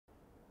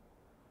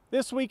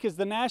This week is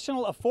the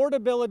National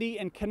Affordability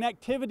and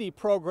Connectivity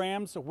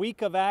Program's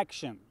Week of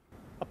Action.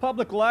 A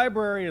public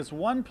library is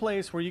one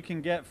place where you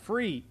can get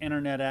free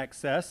internet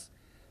access,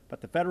 but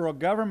the federal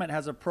government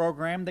has a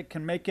program that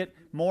can make it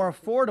more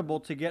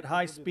affordable to get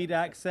high-speed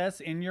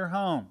access in your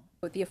home.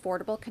 The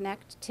Affordable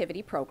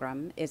Connectivity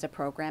Program is a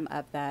program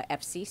of the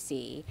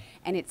FCC,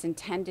 and it's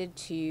intended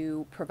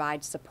to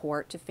provide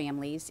support to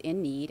families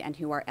in need and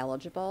who are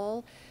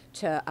eligible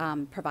to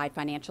provide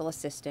financial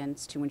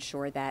assistance to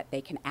ensure that they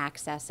can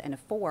access and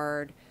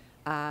afford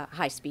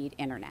high-speed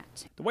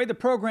internet. The way the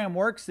program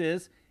works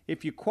is,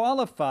 if you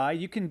qualify,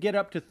 you can get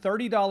up to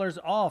 $30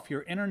 off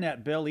your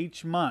internet bill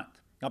each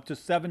month, up to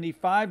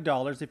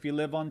 $75 if you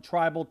live on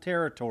tribal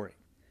territory.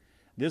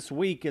 This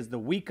week is the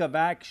Week of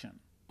Action.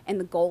 And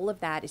the goal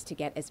of that is to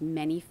get as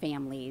many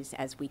families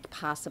as we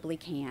possibly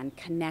can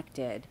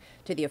connected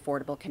to the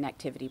Affordable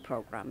Connectivity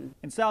Program.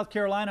 In South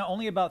Carolina,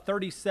 only about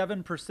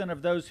 37%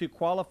 of those who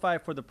qualify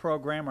for the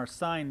program are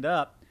signed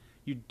up.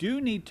 You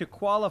do need to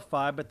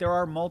qualify, but there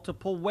are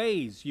multiple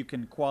ways you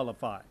can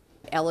qualify.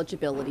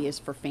 Eligibility is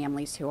for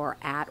families who are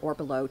at or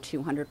below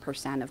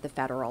 200% of the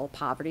federal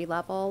poverty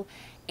level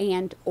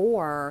and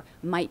or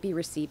might be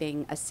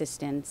receiving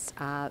assistance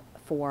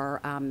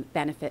for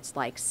benefits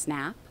like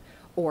SNAP,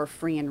 or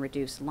free and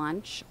reduced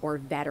lunch, or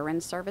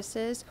veteran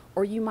services,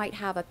 or you might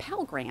have a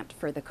Pell Grant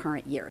for the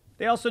current year.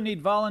 They also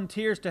need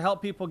volunteers to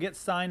help people get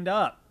signed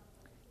up.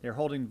 They're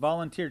holding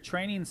volunteer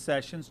training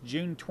sessions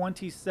June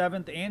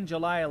 27th and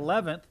July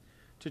 11th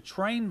to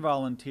train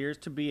volunteers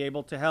to be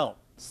able to help.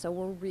 So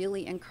we're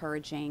really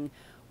encouraging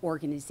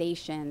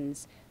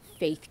organizations,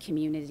 faith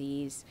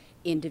communities,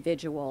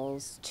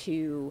 individuals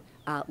to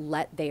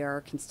let their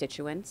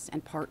constituents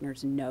and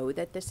partners know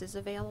that this is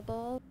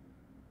available.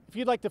 If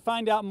you'd like to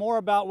find out more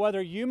about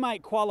whether you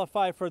might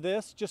qualify for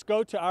this, just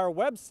go to our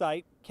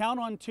website,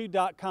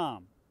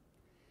 counton2.com.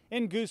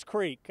 In Goose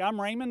Creek, I'm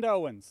Raymond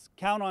Owens.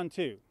 Count on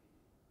 2.